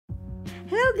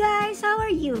Hello guys, how are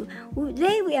you?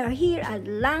 Today we are here at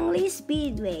Langley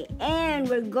Speedway and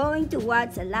we're going to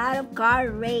watch a lot of car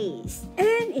race.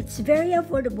 And it's very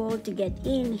affordable to get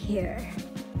in here.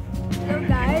 Hello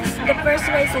guys, the first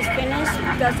race is finished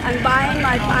because I'm buying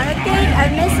my pancake.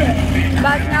 I miss it.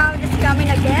 But now it's coming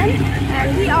again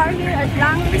and we are here at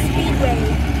Langley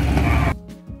Speedway.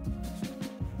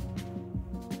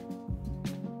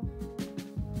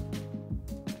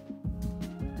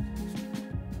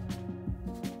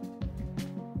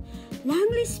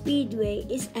 Langley Speedway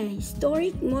is a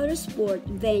historic motorsport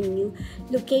venue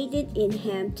located in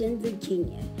Hampton,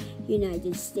 Virginia,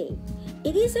 United States.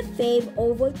 It is a paved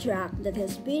oval track that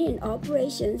has been in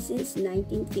operation since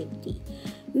 1950,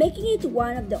 making it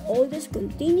one of the oldest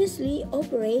continuously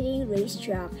operating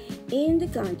racetracks in the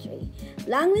country.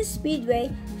 Langley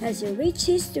Speedway has a rich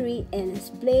history and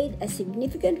has played a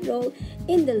significant role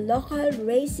in the local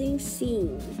racing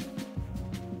scene.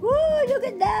 Woo, look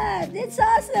at that! It's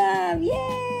awesome!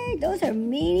 Yay! Those are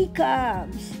mini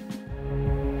cabs.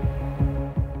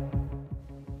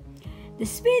 The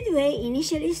Speedway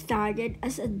initially started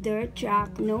as a dirt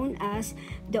track known as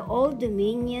the Old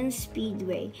Dominion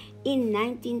Speedway in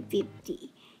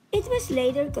 1950. It was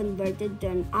later converted to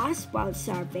an asphalt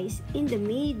surface in the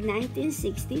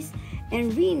mid-1960s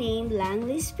and renamed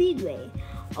Langley Speedway.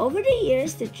 Over the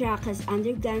years, the track has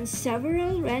undergone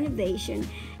several renovations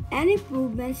and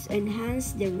improvements to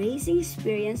enhance the racing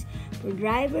experience for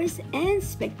drivers and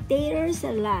spectators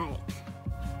alike.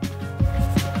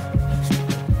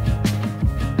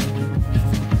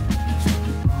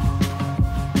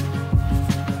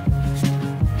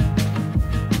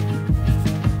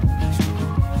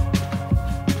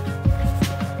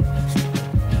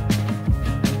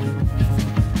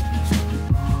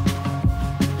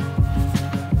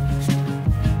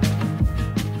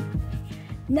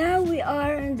 Now we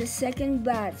are on the second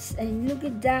batch and look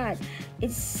at that.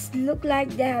 It's look like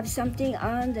they have something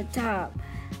on the top.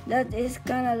 That is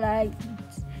kind of like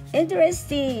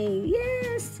interesting.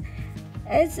 Yes,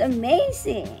 it's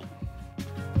amazing.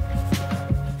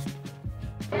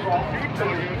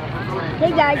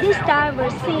 Hey guys, this time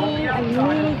we're seeing a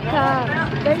mini car.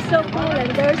 They're so cool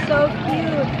and they're so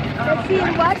cute. Let's see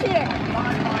and watch it.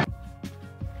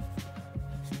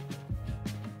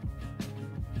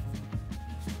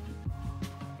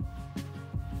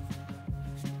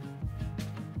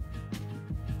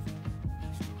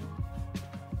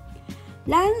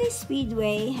 Langley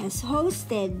Speedway has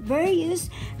hosted various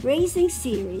racing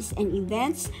series and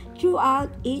events throughout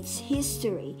its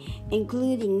history,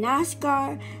 including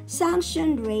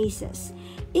NASCAR-sanctioned races.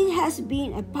 It has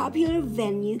been a popular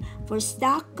venue for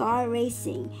stock car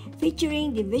racing,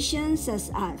 featuring divisions such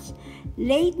as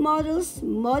late models,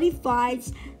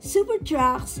 modifieds, super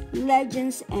trucks,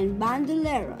 legends, and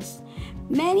bandoleros.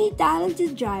 Many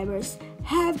talented drivers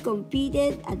have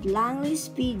competed at Langley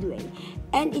Speedway,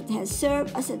 and it has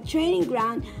served as a training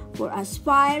ground for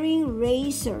aspiring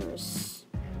racers.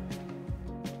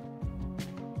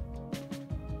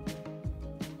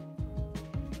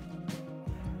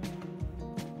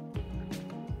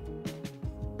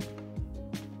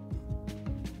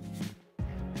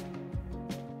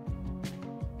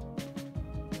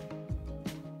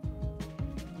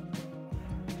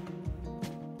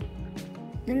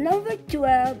 The number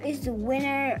 12 is the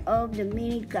winner of the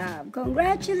minicab.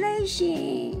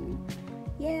 Congratulations!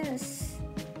 Yes,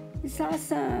 it's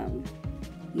awesome.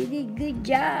 You did good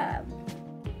job.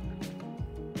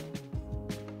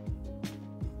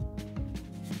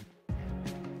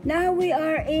 Now we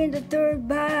are in the third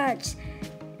batch.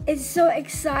 It's so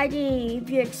exciting. If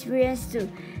you experience to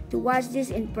watch this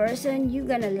in person, you're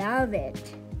gonna love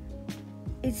it.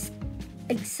 It's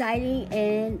exciting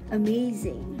and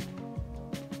amazing.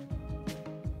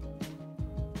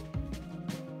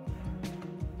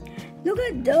 Look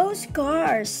at those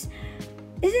cars.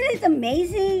 Isn't it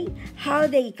amazing how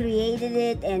they created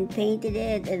it and painted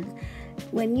it? And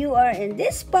when you are in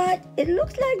this spot, it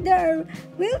looks like they're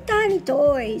real tiny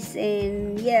toys.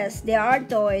 And yes, they are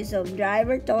toys of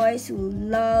driver toys who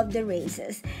love the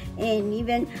races. And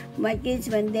even my kids,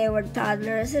 when they were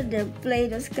toddlers, they play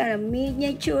those kind of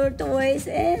miniature toys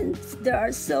and they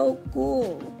are so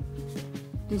cool.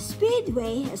 The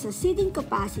Speedway has a seating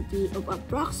capacity of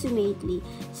approximately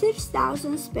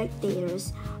 6,000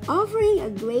 spectators, offering a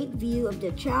great view of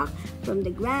the track from the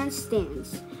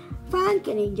grandstands. Fans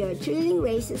can enjoy thrilling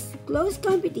races, close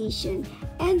competition,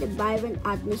 and the vibrant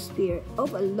atmosphere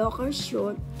of a local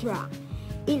short track.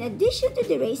 In addition to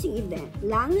the racing event,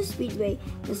 Langley Speedway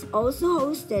has also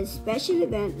hosted special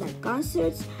events like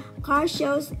concerts, car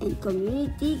shows, and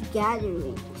community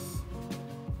gatherings.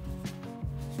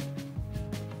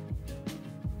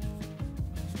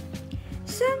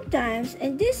 sometimes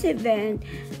in this event,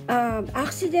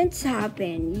 accidents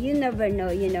happen. You never know,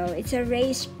 it's a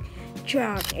race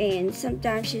track, and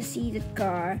sometimes you see the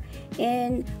car,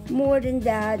 and more than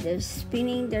that, they're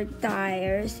spinning their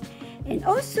tires. And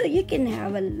also you can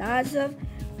have a lots of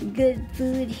good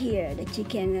food here that you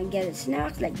can get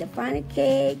snacks like the funnel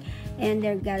cake, and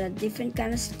they've got a different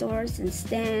kind of stores and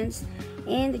stands,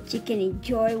 and that you can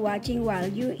enjoy watching while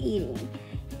you're eating.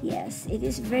 Yes, it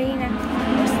is very nice.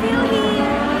 We're still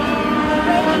here,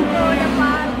 waiting for the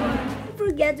fireworks. Don't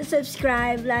forget to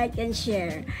subscribe, like, and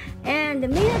share. And the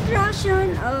main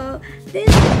attraction of this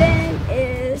event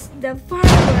is the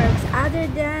fireworks. Other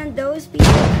than those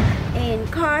people in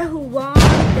car who won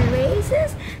the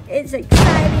races, it's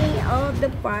exciting of the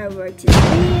fireworks. It's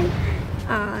been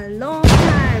a long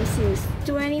time since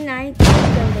 2019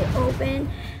 when they opened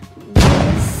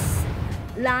this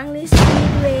Langley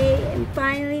Speedway, and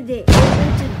finally they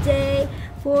opened today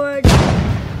for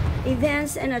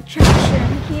events and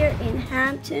attraction here in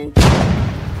Hampton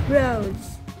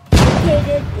Roads,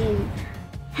 located in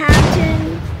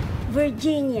Hampton,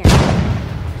 Virginia.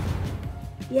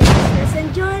 Yes, let's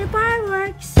enjoy the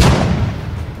fireworks.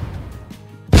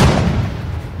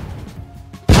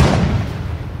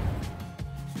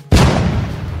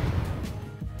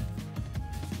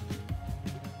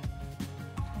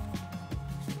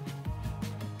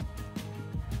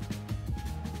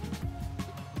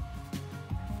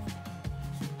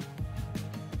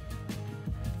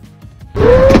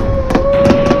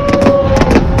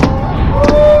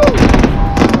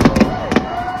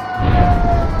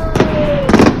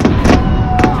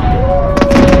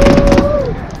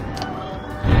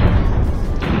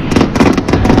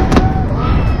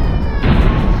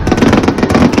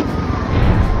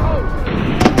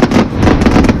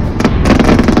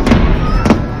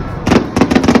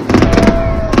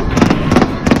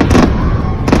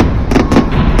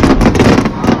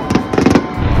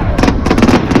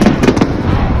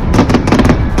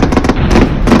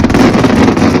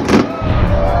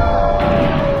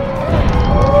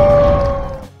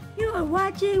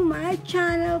 My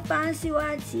channel, Fancy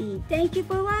Watzi. Thank you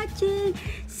for watching.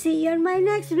 See you on my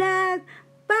next vlog.